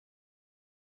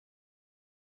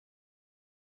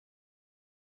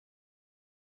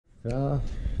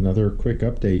Another quick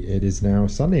update. It is now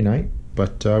Sunday night,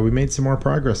 but we made some more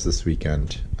progress this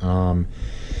weekend.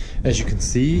 As you can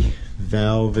see,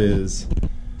 valve is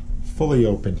fully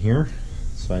open here.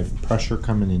 So I have pressure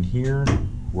coming in here.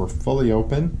 We're fully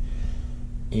open.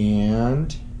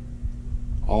 And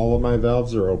all of my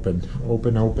valves are open.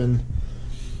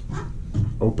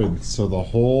 Open. So the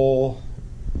whole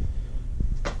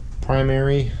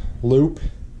primary loop,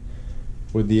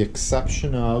 with the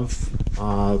exception of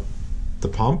the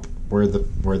pump, where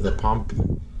the pump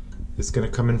is going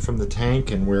to come in from the tank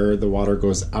and where the water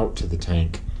goes out to the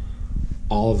tank,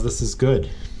 all of this is good.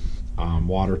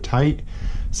 Watertight.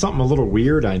 Something a little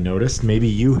weird I noticed, maybe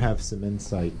you have some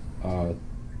insight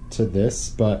to this,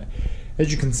 but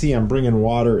as you can see, I'm bringing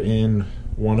water in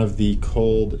one of the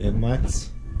cold inlets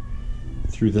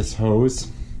through this hose,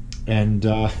 and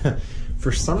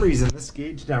for some reason this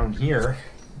gauge down here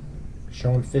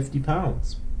showing 50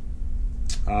 pounds,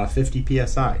 50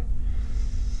 psi.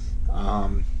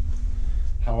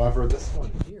 However, this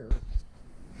one here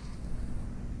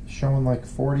showing like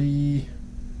 40,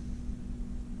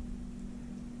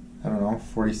 I don't know,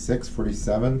 46,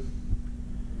 47.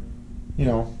 You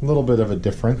know, a little bit of a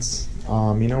difference.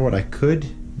 You know what I could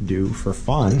do for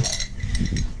fun,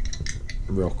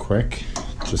 real quick,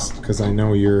 just because I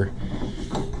know you're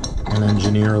an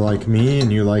engineer like me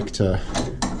and you like to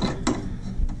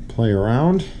play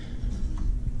around.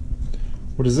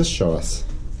 What does this show us?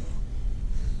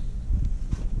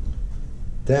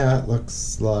 That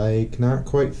looks like not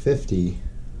quite 50,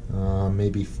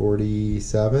 maybe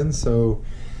 47. So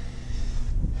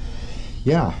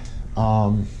yeah,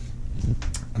 I'm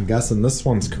guessing this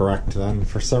one's correct then.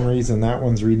 For some reason that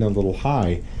one's reading a little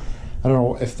high. I don't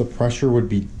know if the pressure would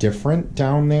be different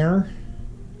down there.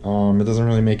 It doesn't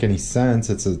really make any sense.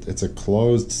 It's a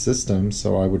closed system,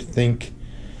 so I would think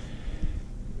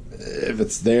if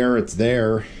it's there, it's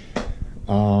there.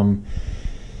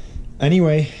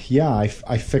 Anyway, yeah,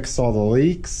 I fixed all the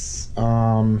leaks.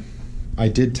 I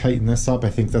did tighten this up. I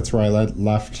think that's where I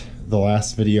left the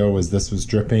last video, was this was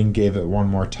dripping. Gave it one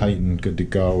more tighten, good to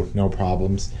go, no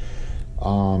problems.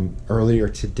 Earlier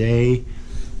today,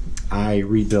 I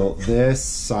rebuilt this,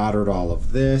 soldered all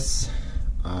of this,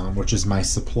 which is my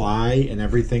supply, and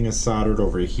everything is soldered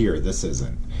over here. This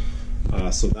isn't.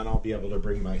 So then I'll be able to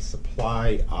bring my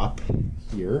supply up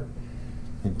here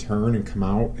and turn and come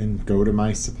out and go to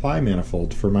my supply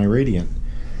manifold for my radiant.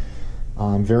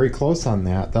 I'm very close on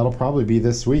that. That'll probably be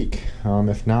this week.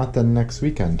 If not, then next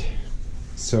weekend.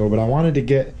 So, but I wanted to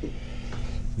get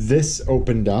this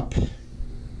opened up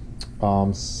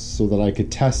so that I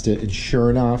could test it, and sure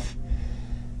enough,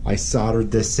 I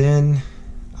soldered this in,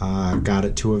 got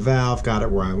it to a valve, got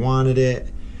it where I wanted it.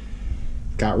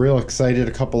 Got real excited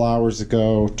a couple hours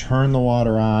ago, turned the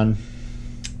water on,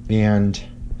 and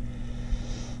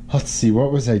let's see,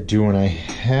 what was I doing? I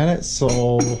had it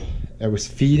so I was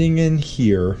feeding in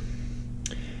here,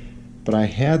 but I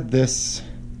had this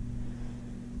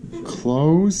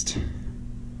closed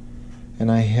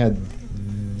and I had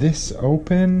this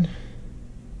open.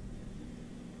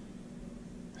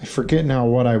 I forget now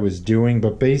what I was doing,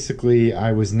 but basically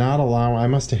I was not allowing, I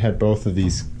must have had both of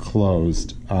these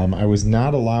closed. I was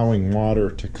not allowing water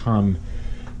to come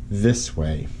this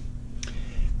way.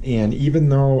 And even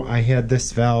though I had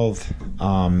this valve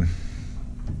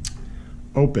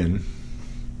open,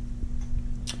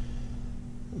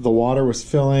 the water was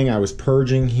filling, I was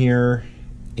purging here,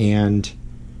 and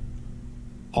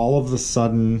all of a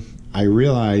sudden I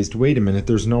realized, wait a minute,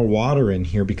 there's no water in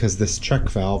here because this check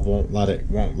valve won't let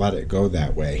it go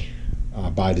that way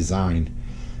by design.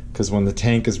 Because when the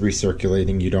tank is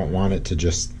recirculating, you don't want it to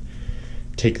just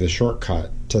take the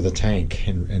shortcut to the tank,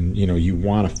 and you know, you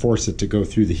want to force it to go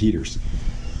through the heaters.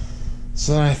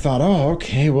 So then I thought, oh,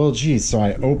 okay, well, geez. So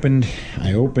I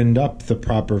opened up the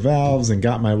proper valves and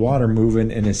got my water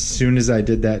moving, and as soon as I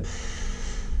did that,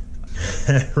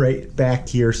 right back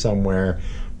here somewhere,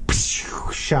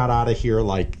 shot out of here,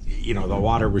 like, you know, the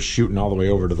water was shooting all the way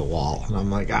over to the wall, and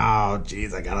I'm like, oh,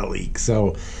 geez, I got a leak.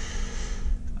 So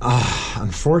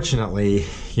unfortunately,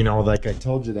 you know, like I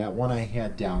told you, that one I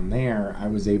had down there, I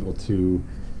was able to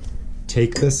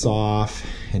take this off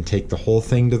and take the whole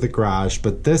thing to the garage.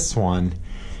 But this one,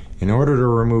 in order to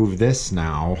remove this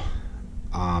now,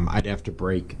 I'd have to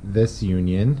break this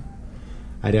union,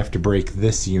 I'd have to break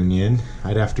this union,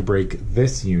 I'd have to break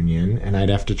this union, and I'd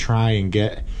have to try and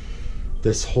get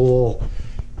this whole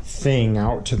thing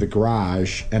out to the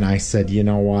garage. And I said, you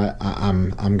know what, I'm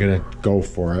gonna go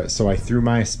for it. So I threw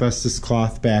my asbestos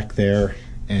cloth back there,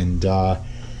 and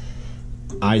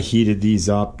I heated these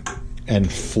up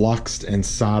and fluxed and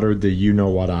soldered the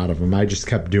you-know-what out of them. I just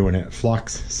kept doing it.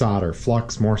 Flux, solder,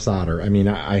 flux, more solder. I mean,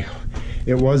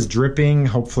 it was dripping.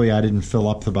 Hopefully I didn't fill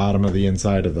up the bottom of the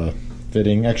inside of the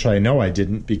fitting. Actually, I know I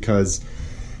didn't because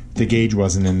the gauge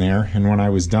wasn't in there. And when I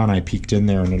was done, I peeked in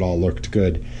there and it all looked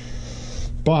good.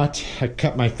 But I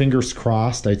kept my fingers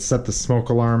crossed. I'd set the smoke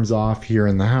alarms off here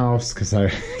in the house because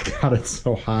I got it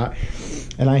so hot.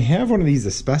 And I have one of these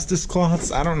asbestos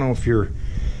cloths. I don't know if you're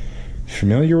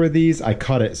familiar with these. I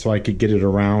cut it so I could get it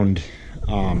around,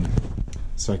 you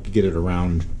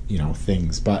know,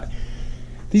 things. But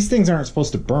these things aren't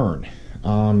supposed to burn.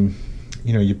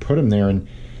 You know, you put them there, and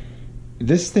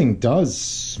this thing does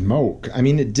smoke. I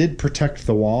mean, it did protect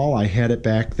the wall. I had it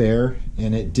back there,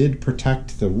 and it did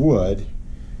protect the wood.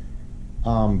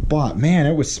 But man,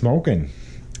 it was smoking.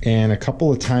 And a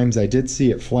couple of times I did see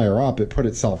it flare up. It put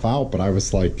itself out, but I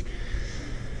was like,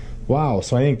 wow.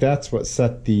 So I think that's what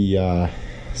set the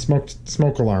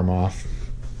smoke alarm off.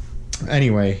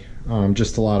 Anyway,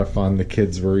 just a lot of fun. The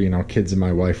kids were, you know, kids and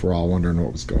my wife were all wondering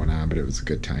what was going on, but it was a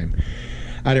good time.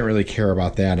 I didn't really care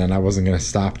about that, and I wasn't going to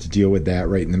stop to deal with that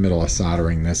right in the middle of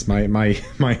soldering this. My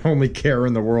only care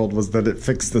in the world was that it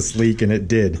fixed this leak, and it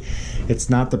did. It's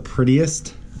not the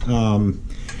prettiest.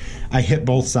 I hit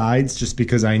both sides just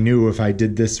because I knew if I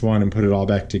did this one and put it all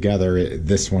back together,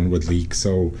 this one would leak.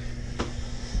 So,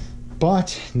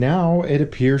 but now it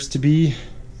appears to be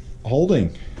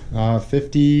holding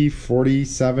 50,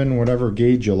 47, whatever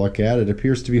gauge you look at. It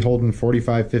appears to be holding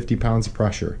 45, 50 pounds of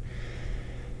pressure.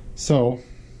 So,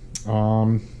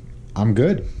 I'm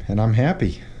good and I'm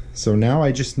happy. So now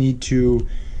I just need to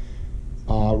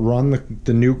run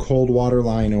the new cold water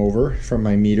line over from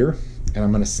my meter. And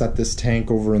I'm going to set this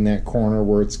tank over in that corner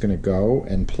where it's going to go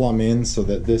and plumb in so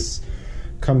that this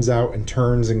comes out and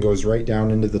turns and goes right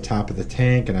down into the top of the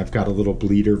tank. And I've got a little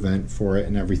bleeder vent for it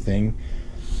and everything.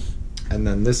 And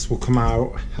then this will come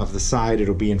out of the side.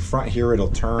 It'll be in front here.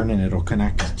 It'll turn and it'll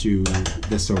connect to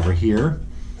this over here.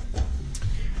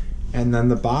 And then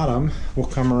the bottom will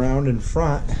come around in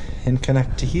front and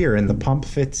connect to here. And the pump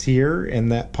fits here,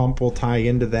 and that pump will tie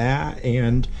into that,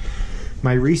 and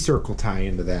my recirc will tie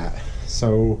into that.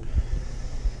 So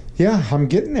yeah, I'm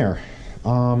getting there.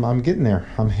 I'm getting there.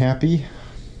 I'm happy.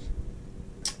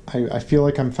 I feel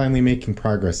like I'm finally making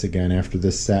progress again after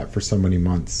this sat for so many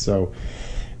months. So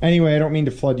anyway, I don't mean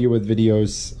to flood you with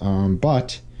videos,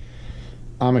 but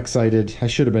I'm excited. I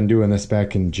should have been doing this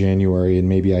back in January, and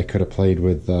maybe I could have played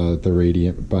with the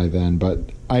Radiant by then, but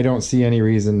I don't see any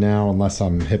reason now, unless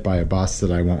I'm hit by a bus,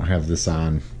 that I won't have this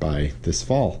on by this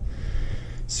fall.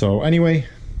 So anyway,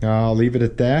 I'll leave it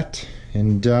at that,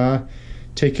 and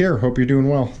take care. Hope you're doing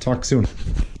well. Talk soon.